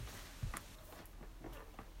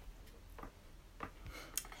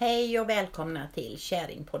Hej och välkomna till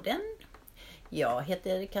Käringpodden. Jag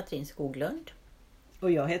heter Katrin Skoglund.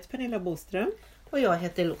 Och jag heter Pernilla Boström. Och jag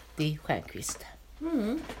heter Lottie Stjernqvist.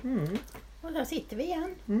 Och där sitter vi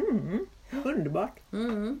igen. Underbart.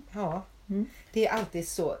 Ja, det är alltid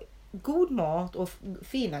så god mat och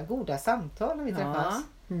fina goda samtal när vi träffas.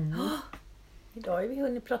 Idag har vi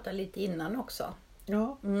hunnit prata lite innan också.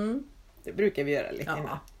 Ja, det brukar vi göra lite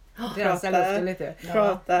innan. Pratar lite.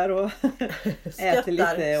 Pratar och äter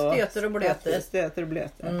lite. Och stöter och blöter. Stöter och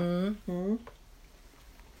blöter.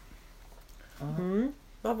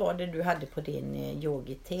 Vad var det du hade på din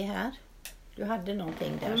yogi-te här? Du hade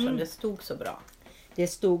någonting där som det stod så bra. Det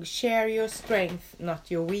stod share your strength,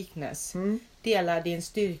 not your weakness. Dela din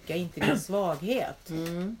styrka, inte din svaghet.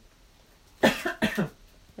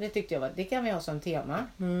 Och det tyckte jag var, det kan vi ha som tema.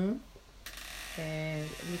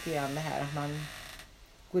 Lite grann det här att man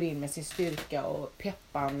går in med sin styrka och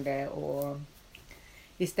peppande och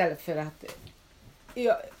istället för att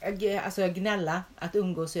gnälla, att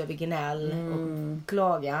umgås över gnäll och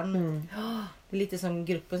klagan. Det är lite som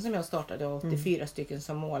gruppen som jag startade, 84 stycken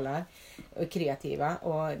som målar och kreativa,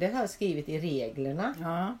 och det har jag skrivit i reglerna.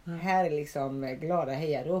 Här är liksom glada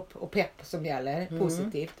hejarop och pepp som gäller,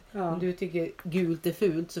 positivt. Om du tycker gult är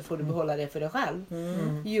fult så får du behålla det för dig själv.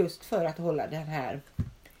 Just för att hålla den här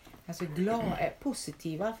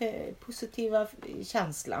positiva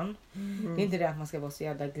känslan. Det är inte det att man ska vara så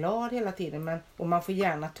jävla glad hela tiden, men, och man får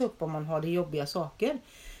gärna ta upp om man har det jobbiga saker.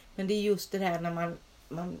 Men det är just det här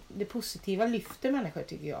när det positiva lyfter människor,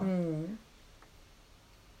 tycker jag.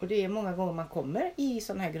 Och det är många gånger man kommer i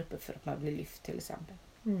sådana här grupper för att man blir lyft till exempel.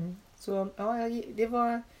 Så ja, det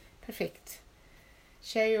var perfekt.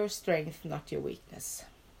 Share your strength, not your weakness.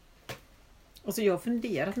 Och så jag har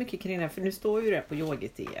funderat mycket kring det, för nu står ju det på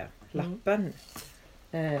yogi-te-lappen.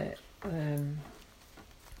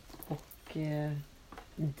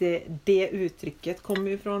 Det uttrycket kommer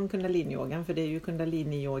ju från kundalini-yogan, för det är ju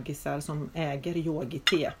kundalini-yogisar som äger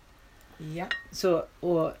yogi-te. Ja. Så,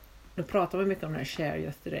 och då pratar vi mycket om det här, share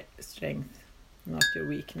your strength, not your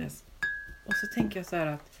weakness. Och så tänker jag så här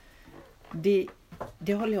att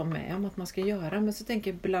det håller jag med om att man ska göra, men så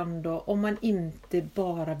tänker jag ibland då, om man inte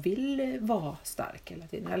bara vill vara stark hela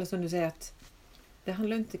tiden, eller som du säger att det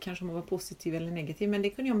handlar inte kanske om att vara positiv eller negativ, men det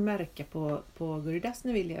kunde jag märka på Guridas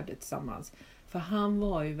när vi levde tillsammans. För han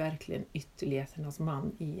var ju verkligen ytterligheternas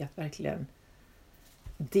man i att verkligen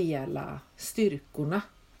dela styrkorna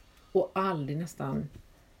och aldrig nästan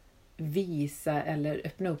visa eller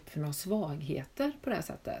öppna upp för några svagheter på det här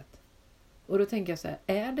sättet. Och då tänker jag så här,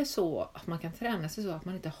 är det så att man kan träna sig så att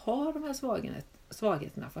man inte har de här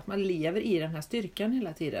svagheterna för att man lever i den här styrkan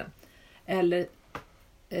hela tiden? Eller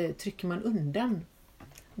trycker man undan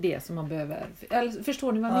det som man behöver? Eller,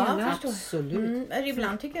 förstår ni vad jag menar? Absolut.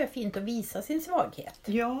 Ibland tycker jag det är fint att visa sin svaghet.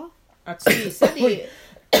 Ja. Att visa det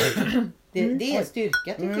är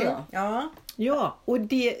styrka, tycker jag. Ja, och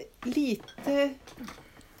det lite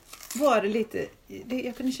var det lite,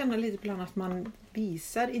 jag kunde känna lite ibland att man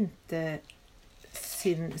visar inte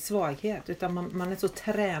sin svaghet, utan man är så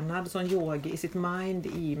tränad som yogi i sitt mind,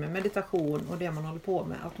 i med meditation och det man håller på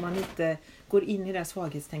med, att man inte går in i det här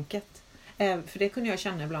svaghetstänket. För det kunde jag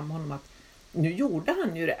känna ibland med honom, att nu gjorde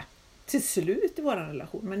han ju det till slut i vår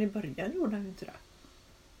relation, men i början gjorde han ju inte det.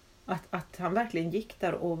 Att han verkligen gick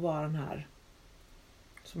där och var den här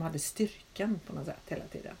som hade styrkan på något sätt hela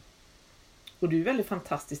tiden. Och det är väldigt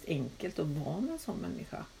fantastiskt enkelt att vara med en sån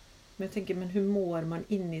människa. Men jag tänker, men hur mår man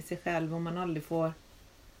inne i sig själv om man aldrig får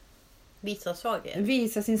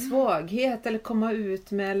visa sin svaghet eller komma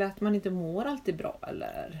ut med, eller att man inte mår alltid bra,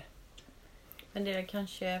 eller? Men det är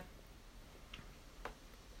kanske...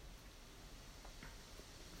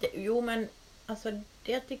 men alltså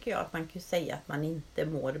det tycker jag att man kan säga att man inte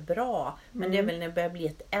mår bra. Men det är väl när det börjar bli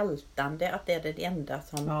ett ältande, att det är det enda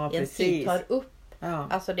som en tar upp. Ja.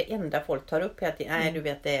 Alltså det enda folk tar upp hela tiden. Nej, du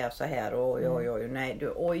vet, det är så här. Oj, nej,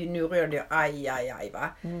 oj, nu rörde jag. Aj, va.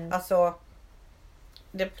 Alltså,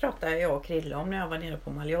 det pratade jag och Krille om när jag var nere på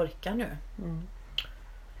Mallorca nu.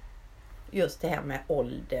 Just det här med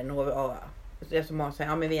åldern. Och det är så många som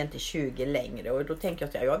säger, men vi är inte 20 längre. Och då tänker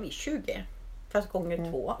jag så här, vi är 20. Fast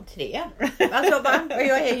gånger 2, 3. Alltså,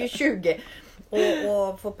 jag är ju 20.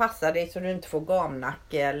 Och får passa dig så du inte får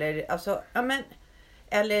gamnacke. Eller, alltså,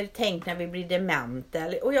 eller tänk när vi blir dementa.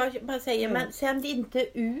 Och jag bara säger, men sänd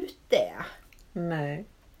inte ut det. Nej.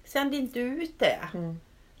 Sänd inte ut det.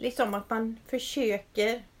 Liksom att man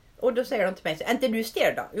försöker. Och då säger de till mig, är inte du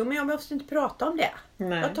stel då? Jo, men jag måste inte prata om det.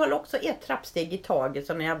 Nej. Jag tar också ett trappsteg i taget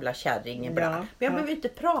som en jävla kärring ibland. Men jag behöver inte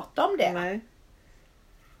prata om det. Nej.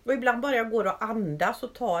 Och ibland bara jag går och andas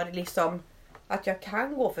och tar liksom att jag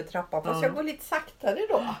kan gå för trappan. Fast Ja. jag går lite saktare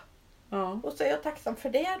då. Ja. Och så är jag tacksam för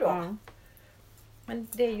det då. Ja. Men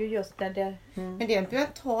det är ju just när det... Men det är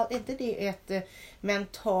inte det ett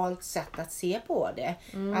mentalt sätt att se på det?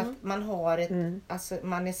 Att man har alltså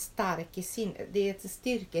man är stark i sinnet. Det är ett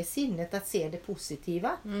styrka i sinnet att se det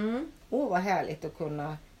positiva. Vad härligt att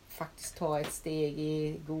kunna faktiskt ta ett steg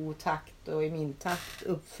i god takt och i min takt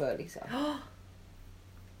uppför liksom.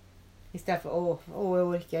 Istället för jag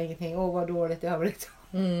orkar ingenting, vad dåligt det har blivit.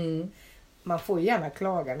 Man får gärna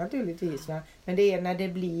klaga naturligtvis, men det är när det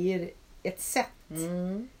blir ett sätt,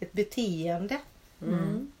 ett beteende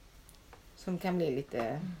som kan bli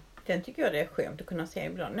lite... Sen tycker jag det är skönt att kunna säga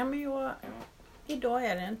ibland, nej men idag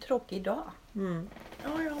är det en tråkig dag.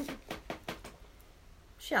 Ja, jag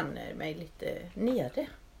känner mig lite nere.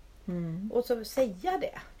 Och så säga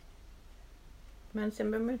det. Men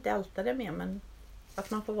sen behöver man inte älta det mer, men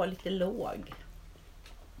att man får vara lite låg.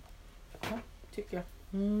 Ja, tycker jag.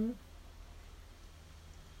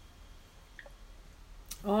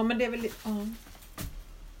 Ja, men det är väl... Ja.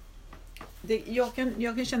 Jag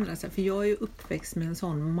kan känna det så här, för jag är ju uppväxt med en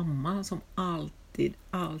sån mamma som alltid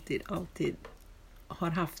har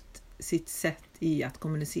haft sitt sätt i att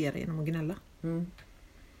kommunicera genom att gnälla.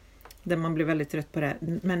 Där man blir väldigt trött på det.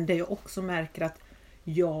 Men det jag också märker att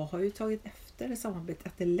jag har ju tagit efter det samarbetet,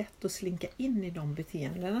 att det är lätt att slinka in i de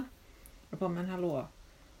beteendena. Jag bara, men hallå,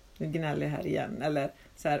 nu gnäller jag här igen. Eller,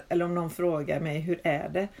 så här, eller om någon frågar mig, hur är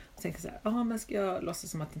det? Och tänker så här, men ska jag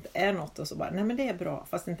låtsas som att det inte är något? Och så bara, nej men det är bra,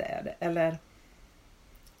 fast det inte är det. Eller,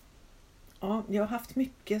 jag har haft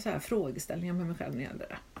mycket så här frågeställningar med mig själv när det gäller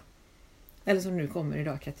det. Eller som nu kommer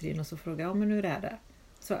idag Katrin och så frågar, men hur är det?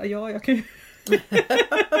 Så jag kan ju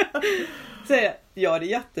säga, det är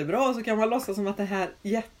jättebra. Och så kan man låtsas som att det här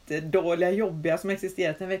jättedåliga, jobbiga som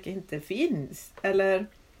existerat en vecka inte finns. Eller...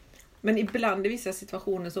 Men ibland i vissa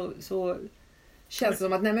situationer så känns det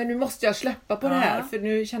som att nej, men nu måste jag släppa på det här. För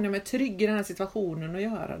nu känner jag mig trygg i den här situationen och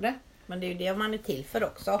göra det. Men det är ju det man är till för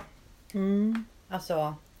också.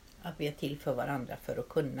 Alltså att vi är till för varandra för att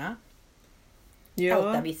kunna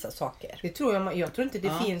älta vissa saker. Det tror jag tror inte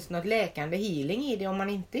det finns något läkande healing i det om man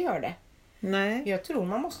inte gör det. Nej. Jag tror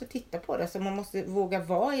man måste titta på det. Så man måste våga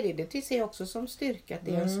vara i det. Det ser jag också som styrka. Att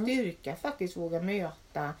det är en styrka faktiskt våga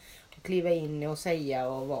möta. Kliva in och säga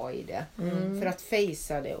och vara i det. För att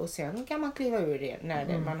fejsa det. Och sen kan man kliva ur det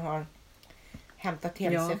när man har hämtat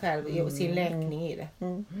hem sig själv och sin läkning i det.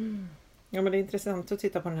 Ja, men det är intressant att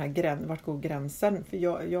titta på den här vart går gränsen.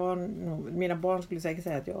 För mina barn skulle säkert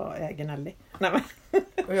säga att jag är gnällig. Nej, men.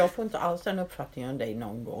 Och jag får inte alls den uppfattningen om dig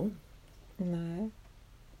någon gång. Nej.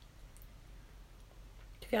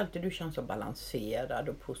 Jag tycker alltid du känns så balanserad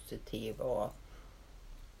och positiv. Och...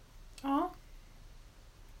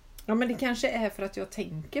 Ja, men det kanske är för att jag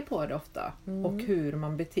tänker på det ofta. Och hur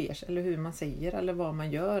man beter sig. Eller hur man säger. Eller vad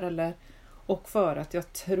man gör. Och för att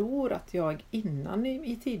jag tror att jag innan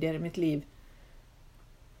i tidigare i mitt liv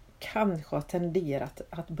kanske har tenderat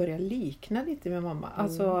att börja likna lite med mamma.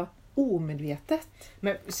 Alltså omedvetet.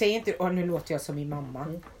 Men säg inte, nu låter jag som min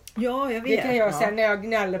mamma. Ja, jag vet. Det kan jag säga när jag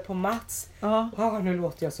gnäller på Mats. Ja, nu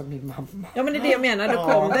låter jag som min mamma. Ja, men det är det jag menar. Då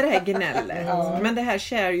kom det här gnället. Men det här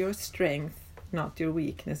share your strength, not your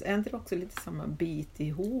weakness. Är inte det också lite samma bit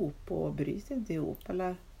ihop och bryt inte ihop?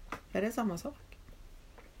 Eller är det samma sak?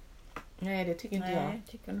 Nej, det tycker inte jag. Nej,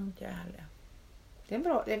 tycker nog inte jag heller.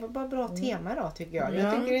 Det var bara bra tema då tycker jag.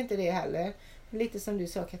 Jag tycker inte det heller. Lite som du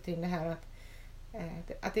sa Katrin, det här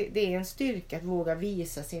att det är en styrka att våga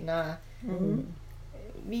visa sina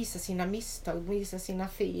misstag, visa sina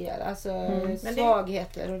fel, alltså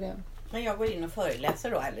svagheter och det. När jag går in och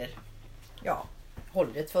föreläser då, eller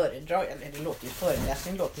håller ett föredrag, eller det låter ju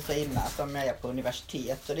föreläsning, låter så illa som jag är på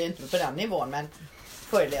universitet, så det är inte på den nivån, men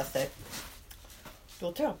föreläser,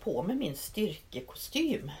 då tar jag på mig min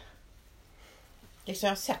styrkekostym. Liksom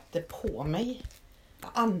jag sätter på mig, jag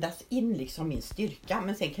andas in liksom min styrka,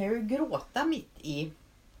 men sen kan jag ju gråta mitt i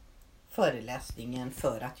föreläsningen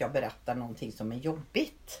för att jag berättar någonting som är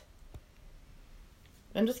jobbigt.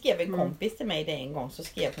 Men då skrev en kompis till mig det en gång, så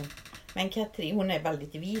skrev hon, men Katrin, hon är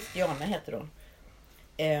väldigt vis, Diana heter hon.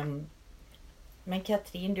 Men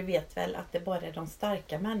Katrin, du vet väl att det bara är de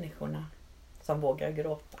starka människorna som vågar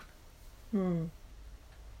gråta.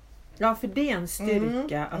 Ja, för det är en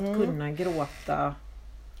styrka att kunna gråta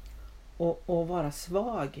och vara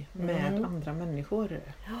svag med andra människor.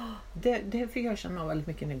 Det fick jag känna väldigt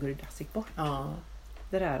mycket när Guri gick bort.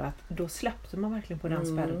 Det där att då släppte man verkligen på den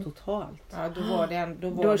spärren totalt. Ja, då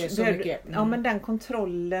var det så mycket. Ja, men den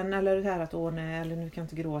kontrollen, eller det här att nej, eller nu kan jag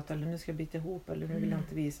inte gråta, eller nu ska jag bita ihop, eller nu vill jag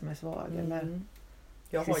inte visa mig svag, eller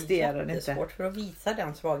jag har jättesvårt för att visa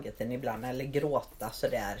den svagheten ibland, eller gråta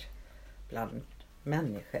sådär bland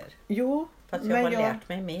människor. Jo, Fast jag har lärt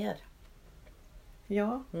mig mer.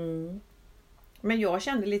 Ja. Men jag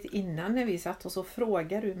kände lite innan när vi satt och så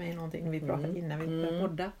frågade du mig någonting när vi pratade innan vi började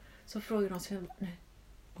podda. Så frågade de så nej.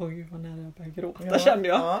 Oj, vad nära jag började gråta, kände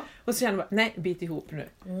jag. Ja. Och så kände jag, nej, bit ihop nu.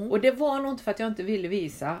 Och det var nog inte för att jag inte ville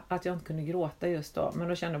visa att jag inte kunde gråta just då. Men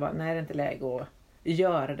då kände jag bara, nej, det är inte läge att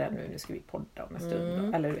göra det nu. Nu ska vi podda om en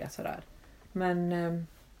stund. Eller du vet sådär. Men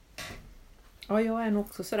ja, jag är nog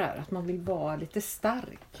också sådär att man vill vara lite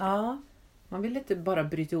stark. Ja. Man vill inte bara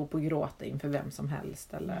bryta ihop och gråta inför vem som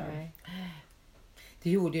helst. Eller... Nej. Det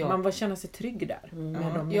gjorde jag. Man vill känna sig trygg där.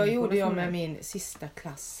 Jag gjorde jag med min sista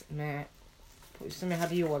klass som jag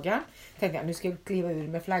hade yoga. Tänkte jag, nu ska jag kliva ur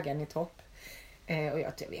med flaggan i topp. Och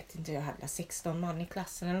jag vet inte, jag hade 16 man i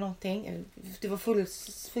klassen eller någonting. Det var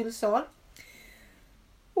full sal.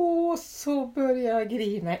 Och så började jag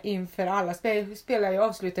grina inför alla. Jag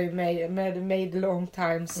avslutade ju med Made Long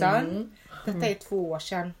Time Sun. Detta är 2 år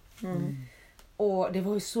sedan. Och det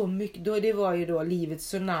var ju så mycket, det var ju då livets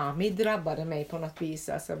tsunami drabbade mig på något vis.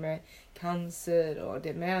 Alltså med cancer och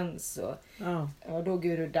demens och då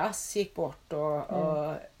Guru Das gick bort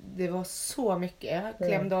och det var så mycket. Jag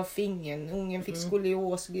klämde av fingern, ungen fick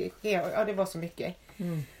skolios, ja det var så mycket.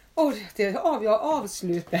 Och jag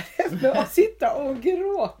avslutade med att sitta och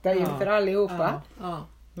gråta inför allihopa.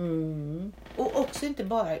 Och också inte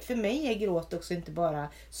bara, för mig är gråt också inte bara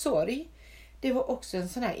sorg. Det var också en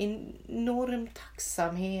sån här enorm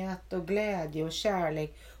tacksamhet och glädje och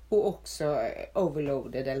kärlek. Och också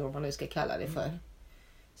overloaded eller vad man nu ska kalla det för.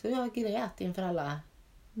 Så jag grät inför alla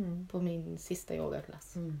på min sista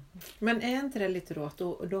yogaklass. Men är inte det lite rått?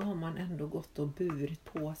 Då har man ändå gått och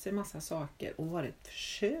burit på sig massa saker. Och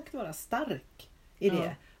försökt vara stark i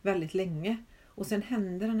det väldigt länge. Och sen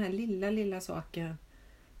händer den här lilla saken.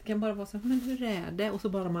 Det kan bara vara så, men hur är det? Och så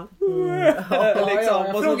bara man...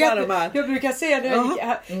 Jag brukar säga det.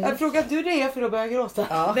 Jag frågar du det för att börja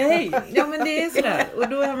gråta. Nej, men det är sådär. Och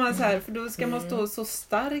då är man så här, för då ska man stå så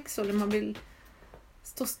stark så man vill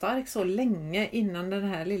stå stark så länge innan den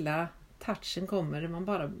här lilla touchen kommer. Man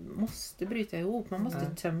bara måste bryta ihop. Man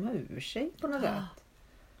måste tömma ur sig på något sätt.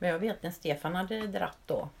 Men jag vet när Stefan hade dratt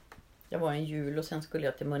då. Det var en jul och sen skulle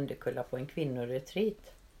jag till Mundekulla på en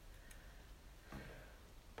kvinnoretreat.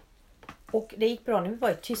 Och det gick bra när vi var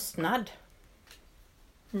i tystnad.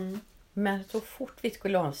 Men så fort vi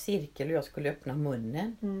skulle ha en cirkel och jag skulle öppna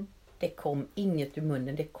munnen. Det kom inget ur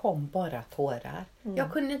munnen. Det kom bara tårar.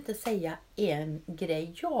 Jag kunde inte säga en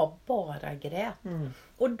grej. Jag bara grät.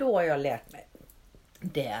 Och då har jag lärt mig.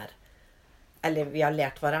 Eller vi har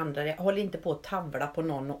lärt varandra. Jag håller inte på att tavla på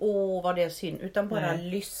någon. Vad det är synd. Utan bara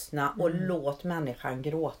lyssna och låt människan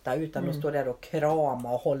gråta. Utan att stå där och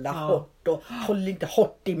krama och hålla hårt. Och håll inte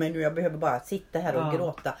hårt i mig nu. Jag behöver bara sitta här och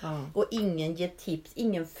gråta. Och ingen ger tips.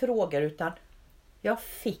 Ingen frågar. Utan jag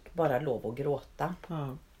fick bara lov att gråta.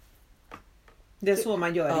 Det är så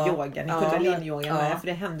man gör i yogan. I kundalini-yogan med. För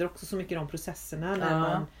det händer också så mycket i de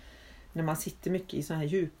processerna. När man sitter mycket i såna här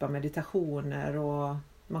djupa meditationer. Och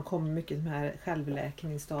man kommer mycket i de här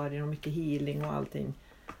självläkningsstadien och mycket healing och allting.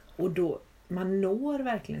 Och då man når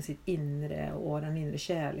verkligen sitt inre och den inre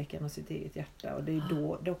kärleken och sitt eget hjärta. Och det är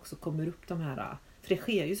då det också kommer upp de här... För det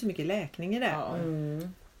sker ju så mycket läkning i det.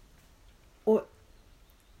 Och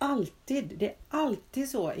det är alltid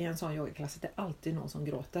så i en sån yogaklass att det är alltid någon som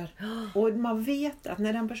gråter. Och man vet att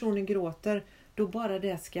när den personen gråter, då bara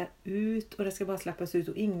det ska ut och det ska bara släppas ut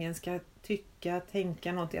och ingen ska tycka,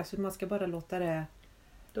 tänka någonting. Alltså man ska bara låta det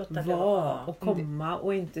vara och komma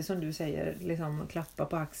och inte som du säger liksom klappa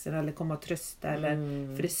på axeln eller komma och trösta eller,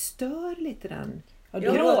 för det stör lite den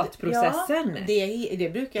gråtprocessen.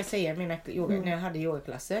 Det brukar jag säga när jag hade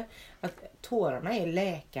yogaklasser att tårarna är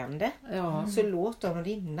läkande. Så låt dem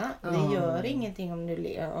rinna. Det gör ingenting om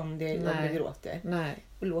du gråter. Nej.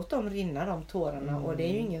 Och låt dem rinna de tårarna och det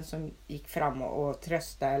är ju ingen som gick fram och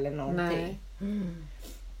trösta eller någonting.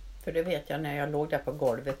 För det vet jag när jag låg där på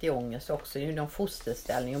golvet i ångest också i någon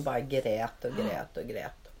fosterställning och bara grät.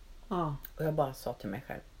 Och jag bara sa till mig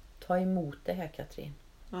själv, ta emot det här Katrin.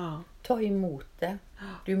 Ta emot det.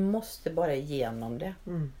 Du måste bara igenom det.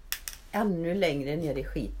 Ännu längre ner i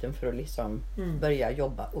skiten för att liksom börja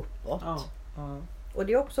jobba uppåt. Och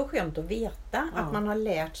det är också skönt att veta att man har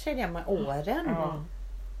lärt sig det med åren.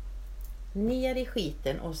 Ner i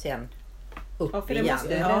skiten och sen upp för igen. Det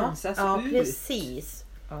måste rensas ut. Precis.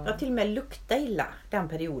 Jag till och med lukta illa den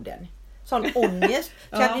perioden. Sån ångest.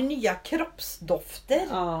 Jag hade nya kroppsdofter.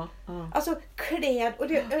 Alltså kläd.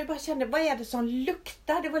 Och jag bara kände, vad är det som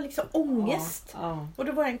luktar? Det var liksom ångest. Och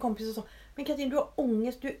då var det en kompis som sa, men Katrin, du har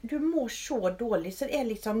ångest. Du mår så dåligt. Så det är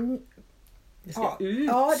liksom... Det ska ut.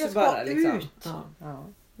 Ja, det ska bara, liksom. ut.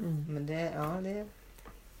 Men det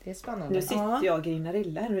är spännande. Nu sitter jag och grinar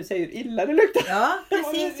illa här. Nu säger hur illa det luktar. Ja,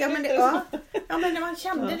 precis. Ja, men när man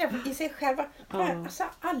kände det i sig själv. Alltså,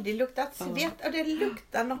 aldrig luktat svett. Och det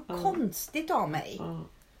luktar något konstigt av mig.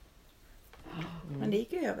 Men det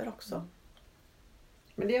gick över också.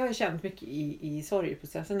 Men det har jag känt mycket i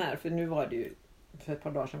sorgeprocessen här. För nu var det ju, för ett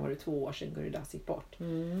par dagar sedan var det 2 år sedan Guridas gick bort.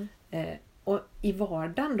 Och i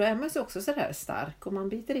vardagen då är man så också så där stark. Och man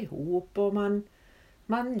biter ihop och man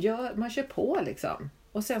kör på liksom.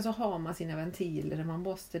 Och sen så har man sina ventiler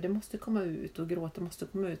där det måste komma ut och gråta måste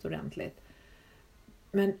komma ut ordentligt.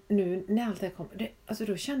 Men nu när allt det kom, alltså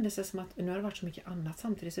då kändes det som att nu har det varit så mycket annat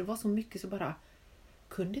samtidigt. Så det var så mycket så bara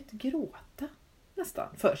kunde inte gråta nästan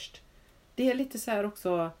först. Det är lite så här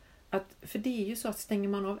också att, för det är ju så att stänger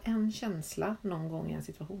man av en känsla någon gång i en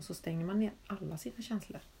situation så stänger man ner alla sina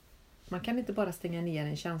känslor. Man kan inte bara stänga ner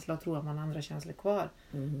en känsla och tro att man har andra känslor kvar.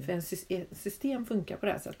 För en system funkar på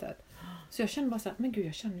det här sättet. Så jag känner bara så här, men gud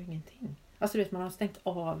jag känner ingenting. Alltså du vet man har stängt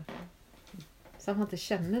av så att man inte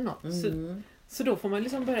känner något. Så då får man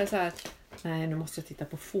liksom börja så här, nej nu måste jag titta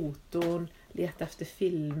på foton, leta efter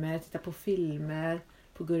filmer, titta på filmer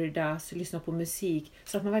på Guridas, lyssna på musik.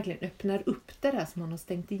 Så att man verkligen öppnar upp det där som man har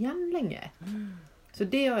stängt igen länge. Så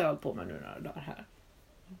det har jag hållit på med nu några dagar här.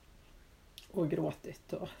 Och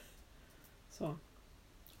gråtit och så.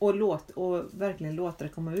 Och verkligen låta det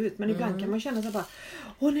komma ut. Men ibland kan man känna sig bara,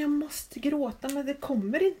 åh nej jag måste gråta men det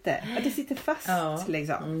kommer inte. Att det sitter fast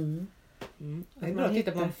liksom. Det är bra att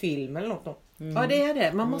titta på en film eller något. Ja det är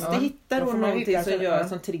det. Man måste hitta då någonting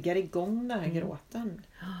som triggar igång den här gråten.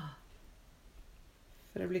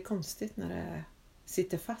 För det blir konstigt när det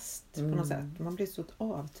sitter fast på något sätt. Man blir så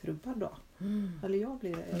avtrubbad då. Eller jag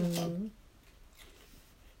blir det i alla fall.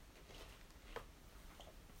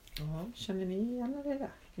 Känner ni igen det där?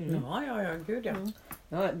 Ja, gud ja.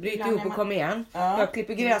 Ja, bryt ihop och kom igen. Jag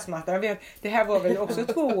klipper gräsmattan. Det här var väl också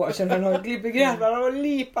 2 år sedan när jag klipper gräsmattan och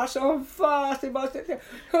lipar som fast. Det bara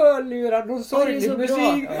hörlurar och sorglig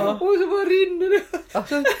musik. Och så bara rinner det.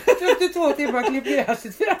 Så det 2 timmar att klippa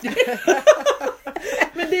gräset färdigt.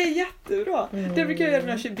 Men det är jättebra. Det brukar jag göra när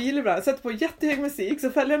jag kör bil ibland. Sätter på jättehög musik så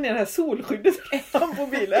fäller jag ner det här solskyddet på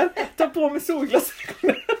bilen. Tar på mig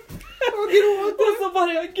solglasögonen. Och gråter. Och så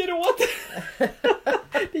bara jag gråter.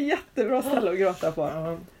 Det är jättebra ställe att gråta på.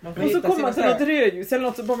 Och så kommer man till något rödljus eller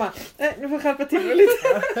något så bara man, nu får jag skärpa till mig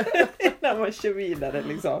lite. När man kör vidare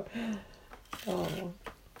liksom.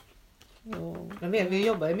 Men vi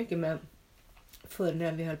jobbar ju mycket med förr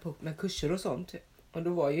när vi höll på med kurser och sånt. Och då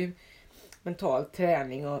var ju mental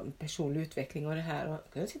träning och personlig utveckling och det här. Och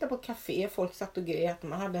jag sitta på café, folk satt och grät,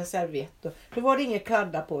 man hade en servett och då var det inget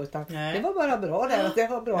kladda på utan det var bara bra där. Det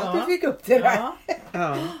var bra att du fick upp det där.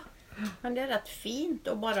 Men det är rätt fint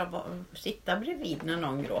att bara sitta bredvid när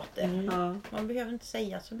någon gråter. Man behöver inte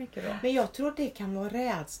säga så mycket då. Men jag tror det kan vara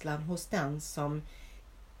rädslan hos den som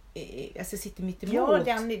alltså sitter mitt emot.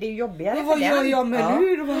 Ja, det är jobbigare för vad den. Gör jag med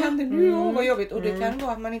nu? Vad händer nu? Vad jobbigt. Och det kan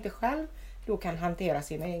vara att man inte själv då kan hantera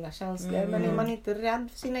sina egna känslor. Men är man inte rädd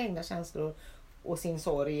för sina egna känslor och sin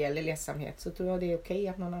sorg eller ledsamhet så tror jag det är okej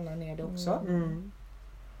att någon annan är det också.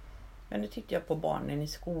 Men det tyckte jag på barnen i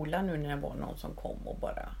skolan nu när det var någon som kom och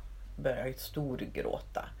bara började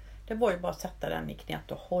storgråta. Det var ju bara att sätta den i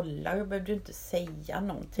knät och hålla. Jag behövde inte säga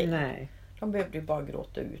någonting. Nej. De behövde ju bara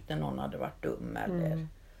gråta ut när någon hade varit dum eller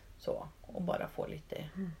så. Och bara få lite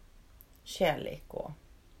kärlek och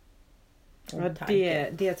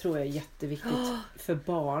det tror jag är jätteviktigt för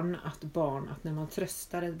barn att när man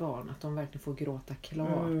tröstar ett barn att de verkligen får gråta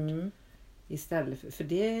klart. Istället för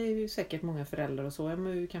det är ju säkert många föräldrar och så är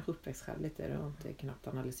man ju kanske uppväxt själv lite, det har inte knappt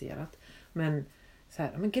analyserat. Men så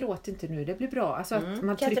här, men gråt inte nu, det blir bra. Alltså att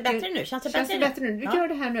man känns det bättre nu? Känns det bättre nu? Du gör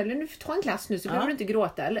det här nu, eller nu ta en klass nu så behöver du inte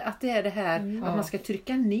gråta. Eller att det är det här att man ska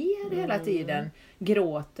trycka ner hela tiden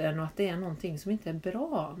gråten och att det är någonting som inte är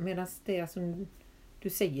bra. Medan det är som du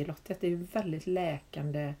säger Lotte, att det är väldigt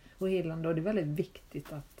läkande och helande och det är väldigt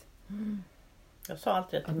viktigt att... Jag sa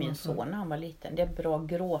alltid till min son när han var liten, det är bra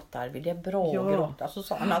gråtar vi, det är bra att gråta. Så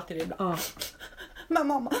sa han alltid det ibland. Men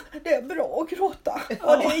mamma, det är bra att gråta.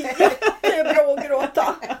 Och det är jättebra att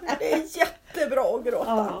gråta. Det är jättebra att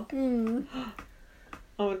gråta.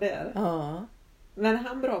 Ja, det är det. Ja. Men är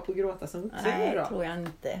han bra på att gråta som vuxen? Nej, det tror jag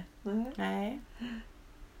inte. Nej,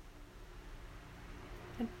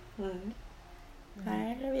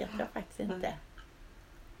 det vet jag faktiskt inte.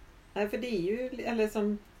 Nej, för det är ju, eller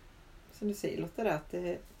som du säger Lotta, att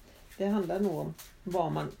det handlar nog om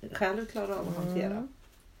vad man själv klarar av att hantera.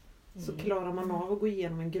 Så klarar man av att gå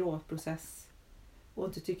igenom en gråtprocess och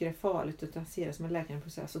inte tycker det är farligt utan ser det som en läkande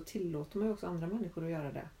process, så tillåter man ju också andra människor att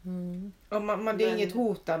göra det. Och det är inget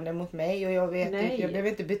hotande mot mig och jag vet inte, jag behöver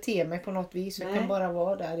inte bete mig på något vis. Jag kan bara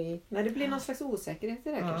vara där i... Nej, det blir någon slags osäkerhet i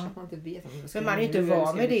det kanske, att man inte vet. Men man är ju inte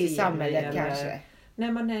van med det i samhället kanske.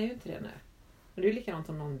 Nej, man är ju inte det. Nej. Och det är likadant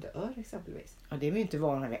om någon dör exempelvis. Ja, det är vi inte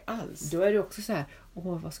vana vid alls. Då är det också så här,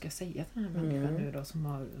 vad ska jag säga till den här människan nu då som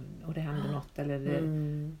har, och det händer något eller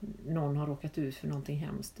någon har råkat ut för någonting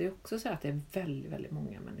hemskt. Det är också så här att det är väldigt, väldigt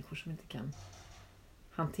många människor som inte kan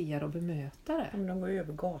hantera och bemöta det. De går ju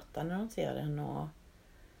över gatan när de ser den och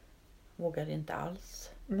vågar inte alls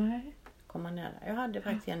komma nära. Jag hade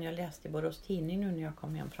faktiskt en jag läste i Borås Tidning nu när jag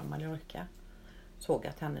kom hem från Mallorca. Såg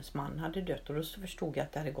att hennes man hade dött och då förstod jag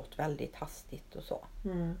att det hade gått väldigt hastigt och så.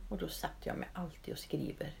 Och då satt jag mig alltid och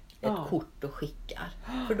skriver ett kort och skickar.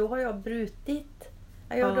 För då har jag brutit.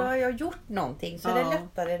 Då har jag gjort någonting så det är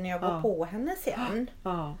lättare när jag går på henne sen.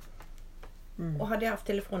 Och hade jag haft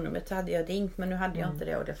telefonnumret så hade jag ringt, men nu hade jag inte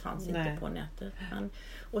det och det fanns inte på nätet.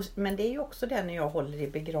 Men det är ju också det när jag håller i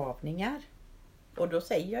begravningar. Och då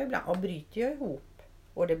säger jag ibland, bryter jag ihop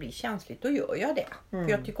och det blir känsligt, då gör jag det. För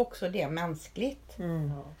jag tycker också det är mänskligt.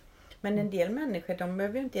 Men en del människor, de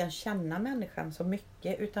behöver ju inte ens känna människan så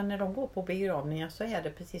mycket. Utan när de går på begravningar så är det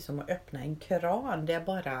precis som att öppna en kran. Det är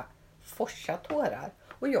bara forsa tårar.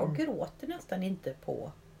 Och jag gråter nästan inte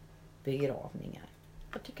på begravningar.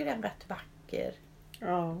 Jag tycker det är en rätt vacker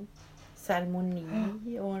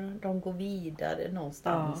ceremoni. Och de går vidare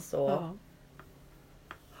någonstans.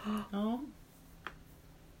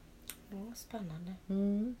 Ja, spännande.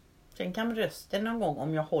 Sen kan rösten någon gång,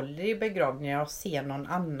 om jag håller i begravningar och ser någon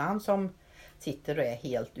annan som sitter och är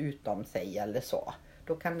helt utom sig eller så.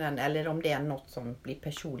 Då kan den, eller om det är något som blir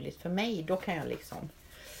personligt för mig, då kan jag liksom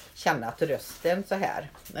känna att rösten så här.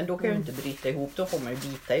 Men då kan jag inte bryta ihop, då får man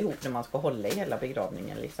ju bita ihop när man ska hålla i hela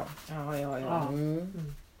begravningen liksom.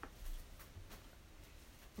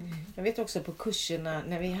 Jag vet också på kurserna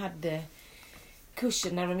när vi hade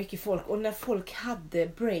kurserna med mycket folk och när folk hade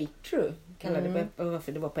breakthrough, kallade det,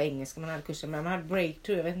 varför det var på engelska man hade kurser, men man hade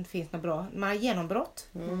breakthrough, jag vet inte, finns något bra, man hade genombrott.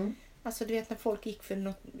 Alltså du vet när folk gick för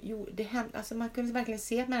något, det hände, alltså man kunde verkligen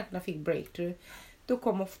se att människorna fick breakthrough, då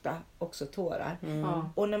kom ofta också tårar.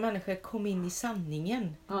 Och när människor kom in i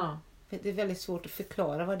sanningen, för det är väldigt svårt att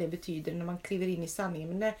förklara vad det betyder när man kliver in i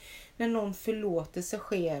sanningen, men när någon förlåtelse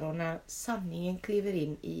sker och när sanningen kliver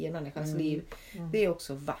in i en människas liv, det är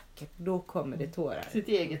också vackert, då kommer det tårar. Sitt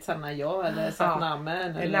eget sanna jag eller satt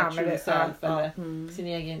namnen eller true self eller sin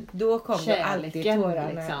egen då kommer det alltid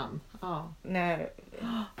tårar liksom. när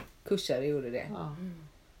kursare gjorde det.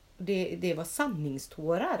 Det var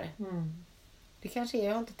sanningstårar. Det kanske är,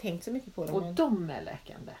 jag har inte tänkt så mycket på det. Och de är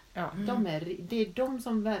läkande. Det är de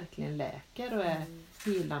som verkligen läker och är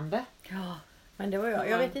healande. Ja, men det var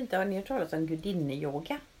jag vet inte, har ni hört talas om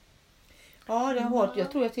gudinneyoga? Ja, det har,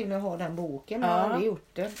 jag tror jag till och med har den boken, men jag har aldrig gjort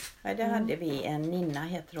det. Ja, det hade vi, en Nina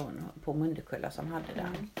heter hon på Mundekulla som hade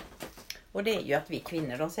den. Och det är ju att vi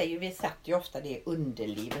kvinnor, de säger, vi sätter ju ofta det i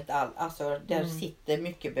underlivet, alltså där sitter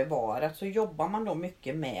mycket bevarat, så jobbar man då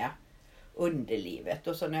mycket med underlivet.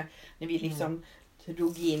 Och så när vi liksom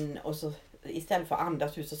drog in och så istället för att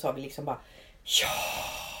andas ut så sa vi liksom bara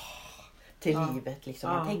till livet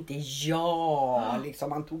liksom. Man tänkte liksom,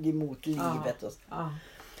 man tog emot livet.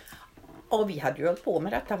 Och vi hade ju hållit på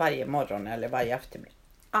med detta varje morgon eller varje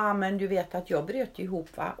eftermiddag. Men du vet att jag bröt ihop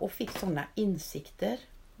och fick sådana insikter.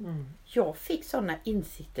 Jag fick sådana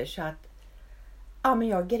insikter så att men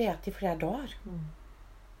jag grät i flera dagar.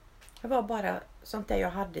 Det var bara sånt där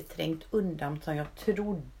jag hade trängt undan som jag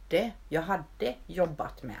trodde jag hade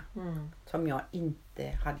jobbat med. Som jag inte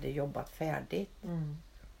hade jobbat färdigt.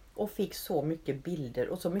 Och fick så mycket bilder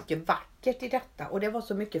och så mycket vackert i detta. Och det var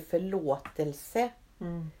så mycket förlåtelse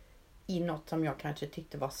i något som jag kanske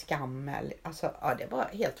tyckte var skam. Alltså, det var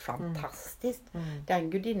helt fantastiskt. Den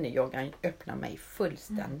gudinneyogan öppnade mig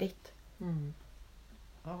fullständigt.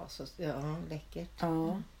 Ja, läckert.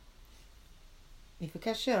 Ja. Vi får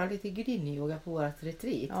kanske köra lite gudinneyoga på vårt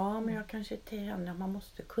retreat. Ja, men jag kanske till man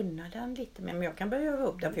måste kunna den lite mer. Men jag kan börja öva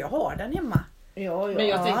upp den, för jag har den hemma. Men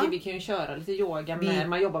jag tänker vi kan ju köra lite yoga när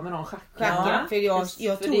man jobbar med någon chakra. För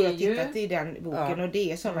jag tror jag tittat i den boken och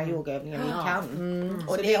det är sådana yogaövningar vi kan.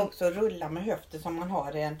 Och det är också rulla med höften som man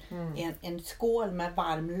har en skål med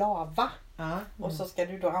varm lava. Och så ska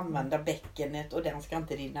du då använda bäckenet och den ska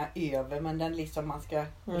inte rinna över, men den liksom man ska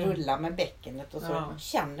rulla med bäckenet och så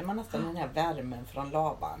känner man nästan den här värmen från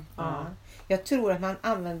lavan. Jag tror att man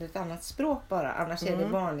använder ett annat språk bara, annars är det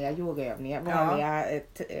vanliga yogaövningar, vanliga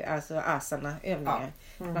alltså asana-övningar.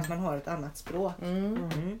 Att man har ett annat språk.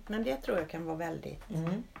 Men det tror jag kan vara väldigt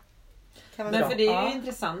Kan vara Men bra. för det är ju Ja.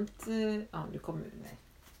 intressant. Ja, nu kommer nej.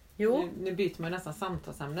 Jo. Nu byter man ju nästan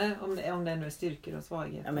samtalsämne om det nu är styrkor och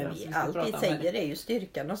svagheter. Ja, men som ska allt vi prata om säger är ju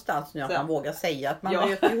styrkan någonstans nu. Att Så. man vågar säga att man Ja.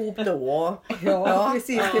 bröt ihop då. Ja,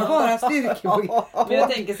 precis. Det är bara styrkor. Men jag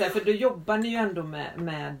tänker så här, för då jobbar ni ju ändå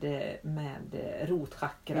med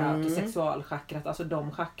rotchakrat och sexualchakrat. Alltså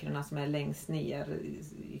de chakrorna som är längst ner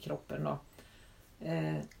i kroppen då.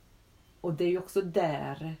 Och det är ju också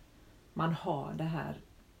där man har det här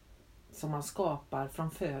som man skapar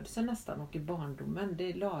från födseln nästan och i barndomen.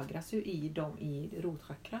 Det lagras ju i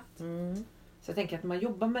rotchakrat. Mm. Så jag tänker att man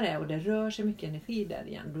jobbar med det och det rör sig mycket energi där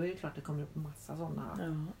igen. Då är det klart att det kommer upp massa sådana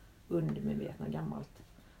Ja. undermedvetna gammalt.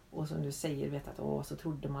 Och som du säger, vet att så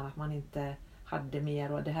trodde man att man inte hade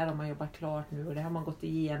mer och det här har man jobbat klart nu och det har man gått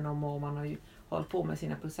igenom och man har ju hållit på med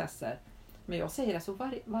sina processer. Men jag säger alltså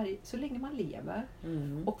så länge man lever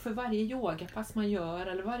och för varje yogapass man gör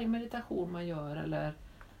eller varje meditation man gör eller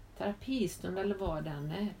terapistund eller vad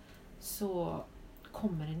den är så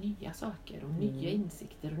kommer det nya saker och nya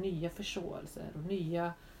insikter och nya förståelser och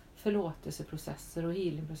nya förlåtelseprocesser och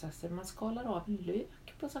healingprocesser. Man skalar av en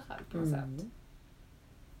lök på sig själv på något sätt.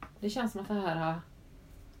 Det känns som att det här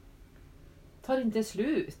tar inte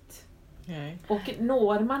slut. Nej. Och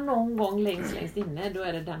når man någon gång längst inne, då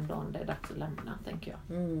är det den dagen det är dags att lämna, tänker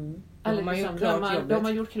jag. Mm. Eller Då har man liksom, gjort då har klart man, jobbet. då har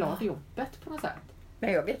man gjort klart jobbet på något sätt.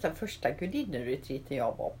 Men jag vet att första gudinneretreaten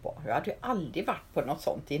jag var på. Jag hade ju aldrig varit på något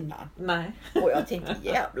sånt innan. Nej. Och jag tänkte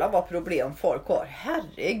jävlar vad problem folk har.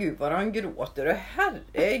 Herregud vad de gråter och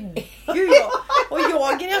herregud. Och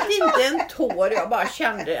jag grät inte en tår. Jag bara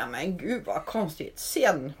kände, men gud vad konstigt.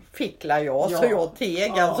 Sen ficklar jag så jag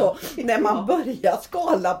teg. Alltså, när man börjar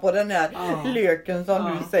skala på den här löken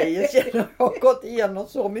som du säger. Så jag har gått igenom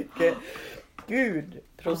så mycket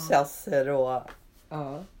processer och...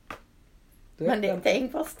 Ja. Men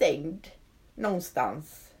tänk var stängd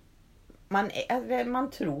någonstans.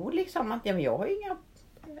 Man tror liksom att jag har inga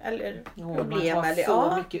problem. Man har eller,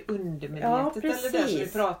 så mycket undermedvetet. Ja, eller det som vi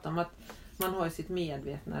precis. pratar om att man har ju sitt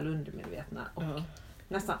medvetna eller undermedvetna. Och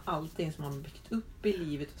nästan allting som man har byggt upp i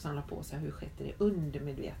livet och samlar på sig har skett i det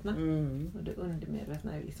undermedvetna. Och det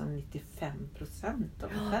undermedvetna är ju liksom 95%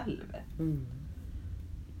 av en själv.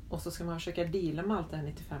 Och så ska man försöka dela med allt det här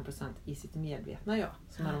 95% i sitt medvetna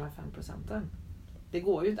som är de här 5%. Det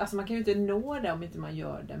går ju inte, alltså man kan ju inte nå det om inte man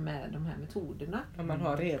gör det med de här metoderna. Om man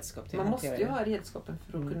har redskap till Man att måste hantera ju det. ha redskapen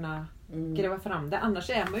för att kunna gräva fram det. Annars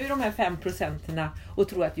är man ju de här 5% och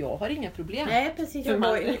tror att jag har inga problem. Nej precis, För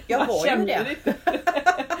jag var ju känner det. inte.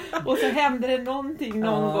 Och så händer det någonting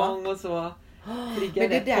någon gång och så triggar Men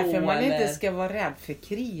det är därför på, man inte eller- ska vara rädd för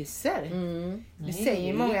kriser. Mm. Det Nej, säger det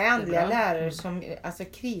är många jättebra. andliga lärare som, alltså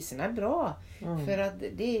kriserna är bra. Mm. För att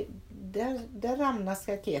där ramlar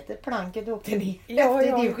staketet, planket åkte ner Ja, efter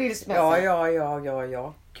ja. din skilsmässa.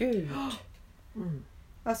 Ja. Gud. Mm.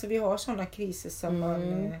 Alltså vi har sådana kriser som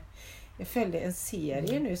man... Jag följde en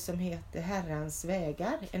serie nu som heter Herrans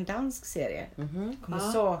vägar. En dansk serie. Kommer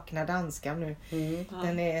sakna danskan nu.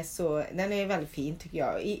 Den är väldigt fin tycker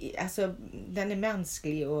jag. Alltså den är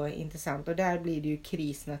mänsklig och intressant. Och där blir det ju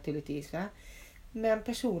kris naturligtvis. Va? Men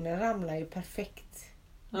personen ramlar ju perfekt.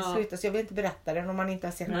 Det slutar, så jag vill inte berätta den om man inte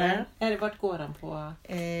har sett den. Är det vart går den på?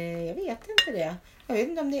 Jag vet inte det. Jag vet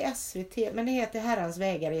inte om det är SVT. Men det heter Herrans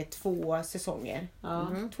vägar i 2 säsonger. Ja.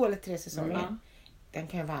 2 eller 3 säsonger. Ja. Den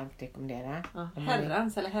kan jag varmt rekommendera. Ja. Om man är-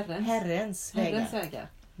 Herrans eller herrens? Herrens vägar. Herrens vägar.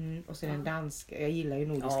 Och så är den danska. Jag gillar ju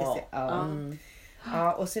nordiska. Ja. Ja.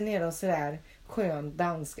 Ja, och sen är de sådär skön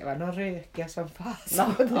danska. Va? De röker som fast.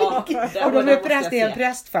 Och de är präst i en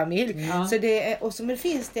prästfamilj. Ja. Så det är, och så men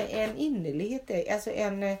finns det en innerlighet där. Alltså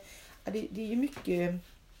det är ju mycket,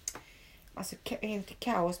 alltså inte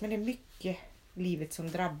kaos, men det är mycket livet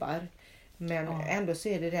som drabbar. Men ändå så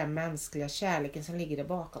är det den mänskliga kärleken som ligger där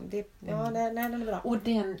bakom. Den är bra. Och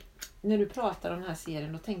när du pratar om den här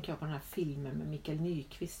serien, då tänker jag på den här filmen med Mikael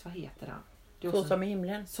Nyqvist. Vad heter han? Det är Så också- som i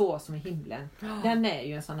himlen. Så som i himlen. Den är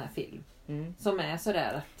ju en sån här film. Som är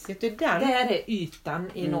sådär att Vet du, den? där är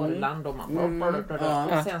ytan i Norrland och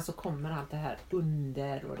Ja. och sen så kommer allt det här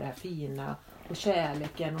under och det här fina och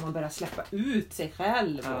kärleken och man börjar släppa ut sig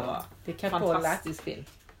själv. Och Det är Kai Pollak. fantastisk film.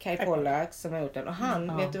 Kai Pollak som har gjort den. Och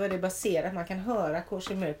han, vet du vad det är baserat? Man kan höra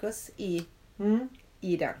Korsi Mirkus i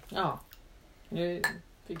den. Ja. Nu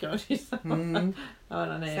fick jag kyssa. Ja,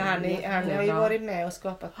 den är Så han har ju jättebra. varit med och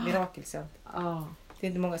skapat Mirakelsen. Ja. Det är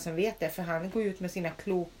inte många som vet det. För han går ut med sina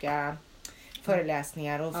kloka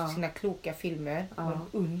föreläsningar och sina kloka filmer. Ja.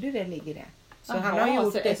 Och under det ligger det. Så Aha, han har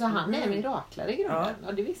gjort det. så han är miraklare i grunden.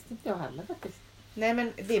 Ja, det visste inte jag heller faktiskt. Nej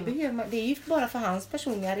men det behöver man, det är ju bara för hans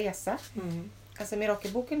personliga resa. Mm. Alltså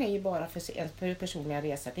Mirakelboken är ju bara för ens personliga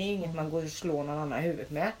resa. Det är inget man går och slår någon annan i huvudet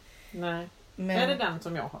med. Nej. Men, Är det den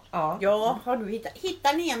som jag har? ja. Ja, har du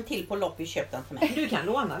hittat ni en till på loppis, köpt den för mig? Du kan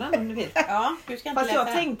låna den om du vill. Ja, du ska inte Fast läsa jag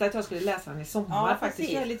den. tänkte att jag skulle läsa den i sommar Ja, faktiskt.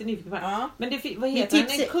 precis. Jag är lite nyfiken på den. Ja. Men vad heter den?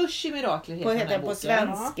 tipsar- En kurs i mirakler heter den här På boken.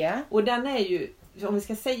 svenska. Och den är ju, om vi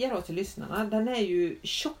ska säga då till lyssnarna, den är ju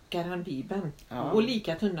tjockare än Bibeln. Ja. Och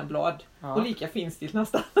lika tunna blad. Ja. Och lika finstilt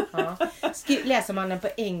nästan. Ja. Läser man den på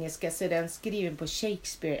engelska så är den skriven på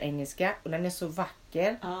Shakespeare-engelska. Och den är så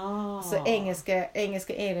vacker. Så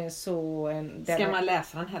engelska är den så... Ska man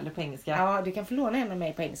läsa den heller på engelska? Ja, du kan få låna en av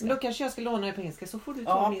mig på engelska. Men då kanske jag ska låna den på engelska så får du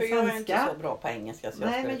ta Ja, min för jag är svenska. inte så bra på engelska. Så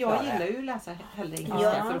Nej, men jag gillar ju att läsa hellre engelska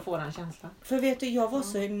Ja. för att få den känslan. För vet du, jag var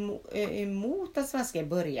så emot den svenska i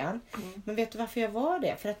början. Men vet du varför jag var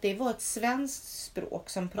det? För att det var ett svenskt språk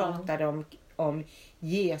som pratade om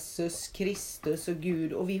Jesus, Kristus och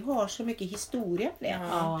Gud. Och vi har så mycket historia på det.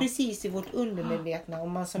 Ja. Precis i vårt undermedvetna.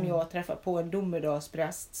 Om man som jag träffar på en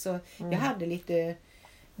domedagspräst. Så jag hade lite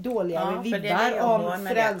dåliga Ja, för det är vibbar det jag har om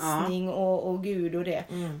med det. frälsning och Gud och det.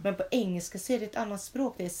 Men på engelska så är det ett annat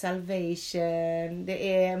språk. Det är salvation,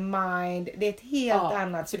 det är mind. Det är ett helt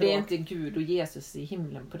annat för språk. det är inte Gud och Jesus i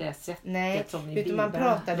himlen på det sättet Nej, som i utan man Bibeln.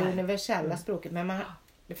 pratar det Nej. universella språket. Men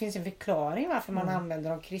det finns en förklaring varför man använder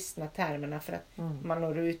de kristna termerna. För att man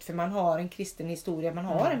når ut. För man har en kristen historia. Man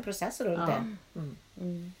har en process runt det.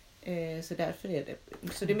 Så därför är det.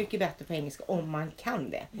 Så det är mycket bättre på engelska om man kan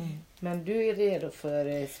det. Men du är redo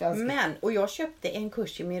för svenska. Och jag köpte en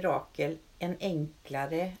kurs i mirakel.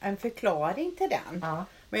 En förklaring till den. Ja,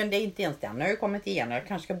 Men det är inte ens den. Jag har ju kommit igen. Jag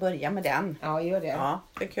kanske ska börja med den. ja, gör det. Ja,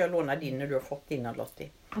 så kan jag låna din när du har fått din av Lottie.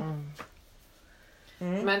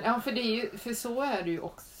 Men ja, för så är det ju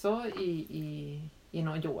också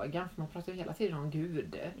inom yoga. För man pratar ju hela tiden om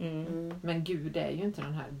Gud. Men Gud är ju inte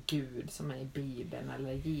den här Gud som är i Bibeln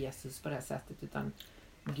eller Jesus på det här sättet. Utan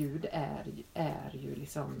Gud är ju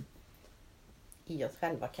liksom I oss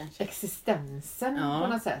själva kanske. existensen på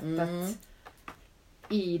något sätt. Att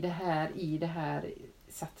i det här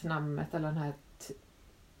sattnamnet eller den här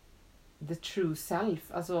the true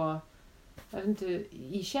self. Alltså jag vet inte,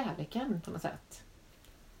 i kärleken på något sätt.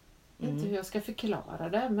 Inte hur jag ska förklara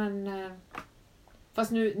det, men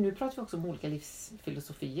fast nu pratar vi också om olika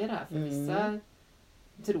livsfilosofier här. För vissa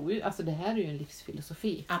tror ju, alltså det här är ju en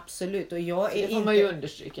livsfilosofi. Absolut. Och jag är Det får man ju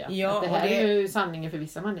understryka. Ja, att det här är ju sanningen för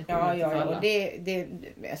vissa människor. inte för alla. och det,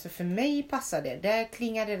 alltså för mig passar det. Där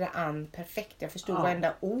klingade det an perfekt. Jag förstod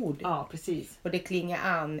varenda ord. Ja, precis. Och det klingar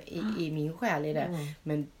an i min själ i det.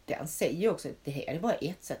 Men den säger också att det här är bara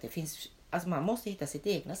ett sätt. Det finns, alltså man måste hitta sitt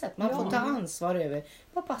egna sätt. Man får ta ansvar över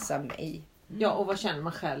vad passar mig. Ja, och vad känner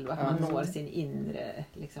man själv? Att man når sin inre,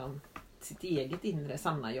 liksom, sitt eget inre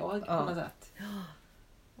sanna jag på något sätt.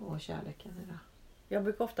 Och kärleken i det. Jag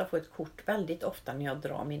brukar ofta få ett kort väldigt ofta när jag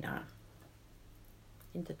drar mina,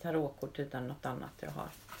 inte tarotkort utan något annat jag har.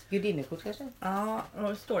 Gudinnekort kanske? Ja, och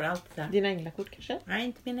då står det alltid där. Dina änglakort kanske? Nej,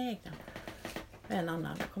 inte mina egna. En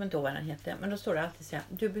annan, jag kommer inte ihåg vad den heter. Men då står det alltid så här,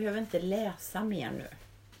 du behöver inte läsa mer nu.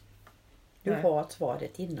 Du Nej. har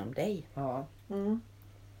svaret inom dig. Ja.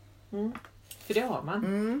 För det har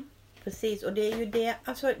man. Precis, och det är ju det,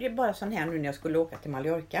 alltså det är bara sån här nu när jag skulle åka till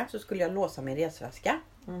Mallorca så skulle jag låsa min resväska.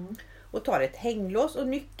 Och tar ett hänglås och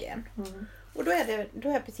nyckeln. Och då är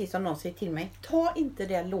det precis som någon säger till mig, ta inte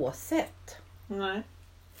det låset. Nej.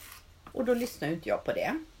 Och då lyssnar ju inte jag på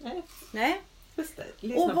det. Nej. Just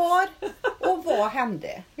det. Och vad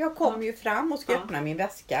hände? Jag kom ju fram och ska öppna min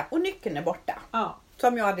väska och nyckeln är borta. Ja.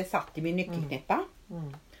 Som jag hade satt i min nyckelknippa.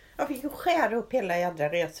 Jag fick ju skära upp hela jädra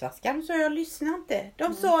resväskan så jag lyssnade inte.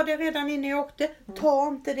 De sa det redan innan jag åkte. Ta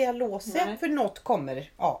inte det låset. Nej. För något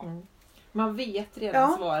kommer. Ja. Man vet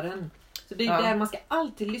redan svaren. Så det är där man ska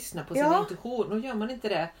alltid lyssna på sin Ja. intuition. Och gör man inte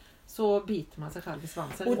det så biter man sig själv i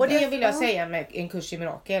svansen. Och det vill jag säga med en kurs i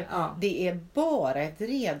mirakel. Ja. Det är bara ett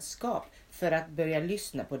redskap för att börja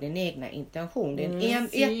lyssna på din egna intention. Det är en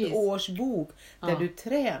ett års bok där du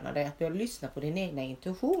tränar dig att börja lyssna på din egna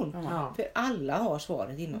intuition. Ja. För alla har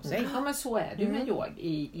svaret inom sig. Ja, men så är det ju med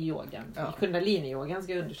i yogan. Ja. I kundalini-yogan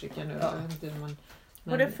ska jag undersöka nu. Jag vet inte hur man,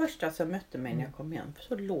 Och det första som mötte mig när jag kom hem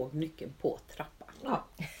så låg nyckeln på trappan. Ja.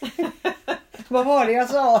 Vad var det jag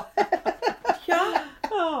sa?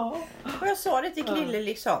 Ja. Och jag sa det till Krille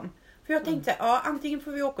liksom. För jag tänkte, antingen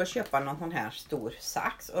får vi åka och köpa någon sån här stor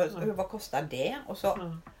sax. Och vad kostar det? Och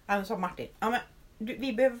så sa Martin, men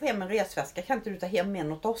vi behöver få hem en resväska. Kan inte du ta hem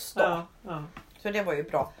en åt oss då? Ja. Så det var ju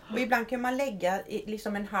bra. Och ibland kan man lägga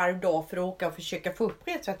liksom en halv dag för att åka och försöka få upp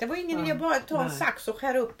resväskan. Det var ingen idé bara att ta en sax och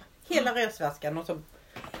skära upp hela resväskan och så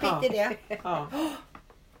skit i det. Ja.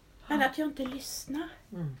 Men att jag inte lyssnar.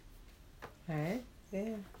 Nej,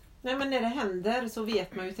 Nej, men när det händer så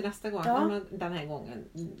vet man ju till nästa gång. Ja. Men den här gången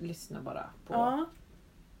lyssna bara på. Ja.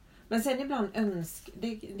 Men sen ibland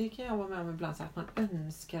det kan jag vara med om ibland, så att man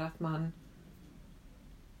önskar att man...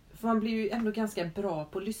 För man blir ju ändå ganska bra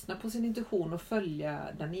på att lyssna på sin intuition och följa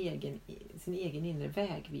sin egen inre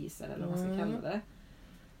vägvisare, eller vad man ska kalla det.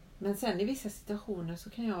 Men sen i vissa situationer så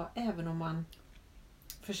kan jag, även om man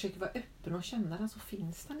försöker vara öppen och känna den, så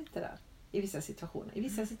finns den inte där. I vissa situationer. I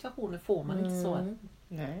vissa situationer får man inte så.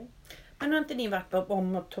 Nej. Men har inte ni varit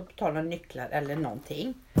om att ta några nycklar eller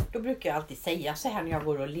någonting? Då brukar jag alltid säga så här när jag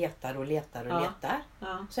går och letar.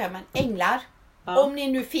 Ja. Så här, men änglar, Ja. om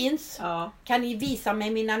ni nu finns, Ja. kan ni visa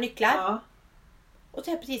mig mina nycklar? Ja. Och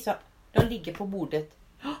så här precis så, de ligger på bordet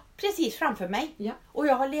precis framför mig. Ja. Och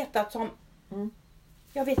jag har letat som, Mm.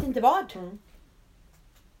 jag vet inte vad. Mm.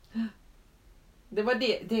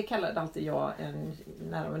 Det kallade alltid jag en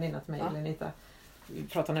nära väninna till mig, Lenita. Vi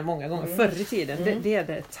pratade om det många gånger förr i tiden. Det är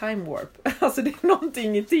det time warp. Alltså det är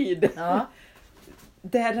någonting i tid. Ja.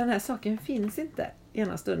 Där den här saken finns inte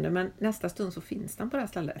ena stunden, men nästa stund så finns den på det här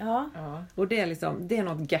stället. Ja. Ja. Och det är liksom, det är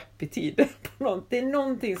något gap i tid. Det är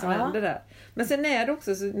någonting som händer där. Men sen är det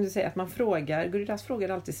också, så du säger att man frågar, Guridas frågar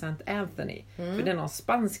alltid Saint Anthony. För det är någon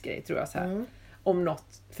spansk grej tror jag så här. Om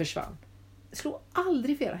något försvann. Slå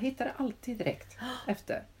aldrig fel, hitta det alltid direkt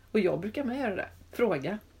efter. Och jag brukar med göra det.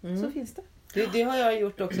 Fråga, så finns det. Det har jag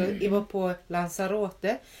gjort också. Jag var på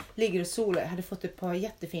Lanzarote. Ligger och solar. Jag hade fått ett par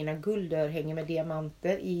jättefina guldörhängen med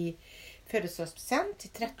diamanter i födelsedagspresent, till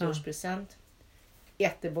 30-årspresent.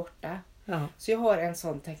 Ett är borta. Ja. Så jag har en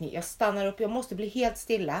sån teknik. Jag stannar upp, jag måste bli helt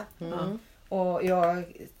stilla. Och jag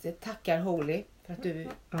tackar Holy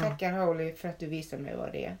för att du visar mig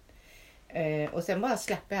vad det är. Och sen bara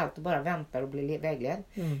släpper jag allt och bara väntar och blir vägledd.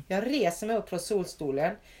 Jag reser mig upp från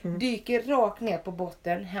solstolen, dyker rakt ner på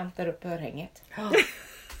botten, hämtar upp örhänget.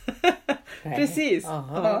 Precis.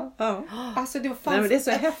 Aha. Ja. Alltså det Nej, men det är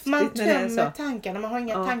så häftigt man när det är tömmer så. tankarna, man har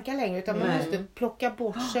inga tankar längre, utan man måste plocka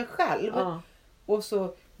bort sig själv. Ja. Och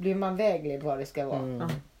så blir man vägledd vad det ska vara.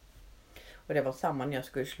 Och det var samma när jag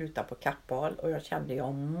skulle sluta på Kappahl. Och jag kände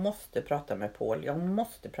jag måste prata med Paul. Jag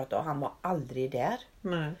måste prata, och han var aldrig där.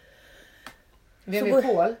 Nej. Vem Så är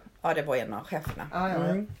Paul? Ja, det var en av cheferna.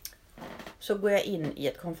 Ja. Så går jag in i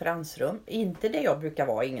ett konferensrum. Inte det jag brukar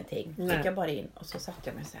vara, ingenting. Så Nej. gick jag bara in och så satte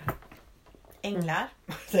jag mig så här. Änglar,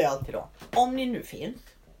 säger jag alltid då. Om ni nu finns,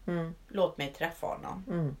 låt mig träffa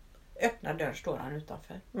honom. Öppna dörren, står han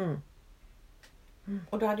utanför.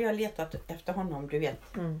 Och då hade jag letat efter honom, du vet,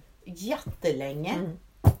 jättelänge.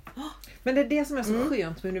 Men det är det som är så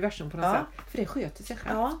skönt med universum på något Ja. sätt. För det sköter sig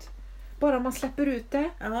självt. Ja. Bara man släpper ut det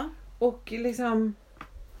Ja. och liksom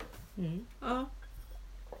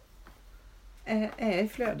är i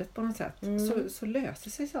flödet på något sätt, så löser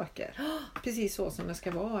sig saker. Precis så som det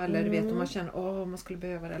ska vara. Eller du vet, om man känner man skulle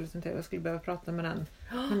behöva det, eller sånt där, jag skulle behöva prata med den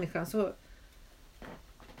människan, så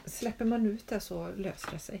släpper man ut det, så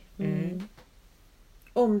löser det sig.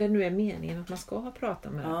 Om det nu är meningen att man ska prata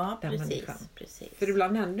med den människan. Precis. För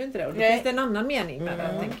ibland händer det inte det. Och då Nej. finns det en annan mening med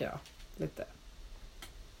det, tänker jag. Lite.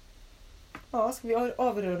 Ja, ska vi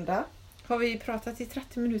avrunda? Har vi pratat i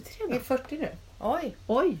 30 minuter Vi är redan? 40 nu. Oj.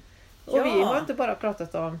 Oj! Och Ja. vi har inte bara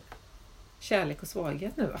pratat om kärlek och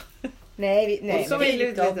svaghet nu, va? Nej. Och så men-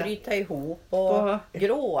 vill jag bryta ihop och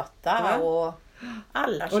gråta och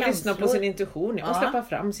alla Och känslor. lyssna på sin intuition. Och släppa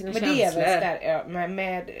fram sina Men det är känslor. väl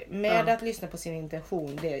där, med att lyssna på sin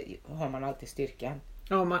intention, det har man alltid styrkan.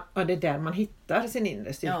 Ja, det är där man hittar sin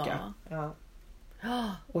inre styrka. Ja.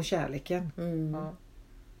 Ja. Och kärleken. Ja.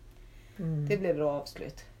 Det blir bra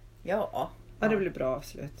avslut. Ja. Ja, det blir bra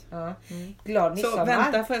avslut. Ja. Glad midsommar. Så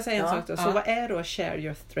vänta, får jag säga en sak då. Så Ja. vad är då share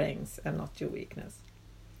your strengths and not your weakness?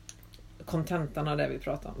 Kontentan av det vi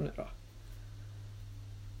pratar om nu då.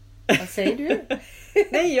 Vad säger du?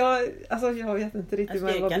 Nej, jag vet inte En riktigt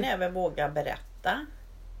vad styrkan är väl våga berätta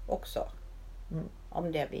också.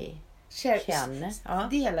 Om det vi känner. Ja.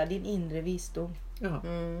 Dela din inre visdom. Ja.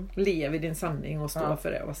 Lev i din sanning och stå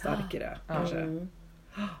för det och var stark i det. Kanske.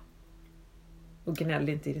 Och gnäll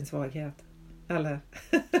inte i din svaghet. Eller?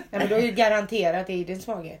 Ja, men du har ju garanterat det i din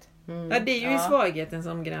svaghet. Ja, det är ju i svagheten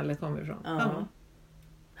som gnället kommer ifrån. Ja.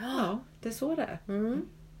 Ja, det är så det är.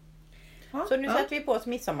 Så nu sätter vi på oss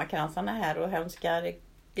midsommarkransarna här och önskar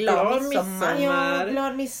glad midsommar. Ja,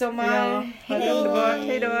 glad midsommar. Ja, ha det underbart.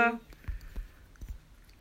 Hej då!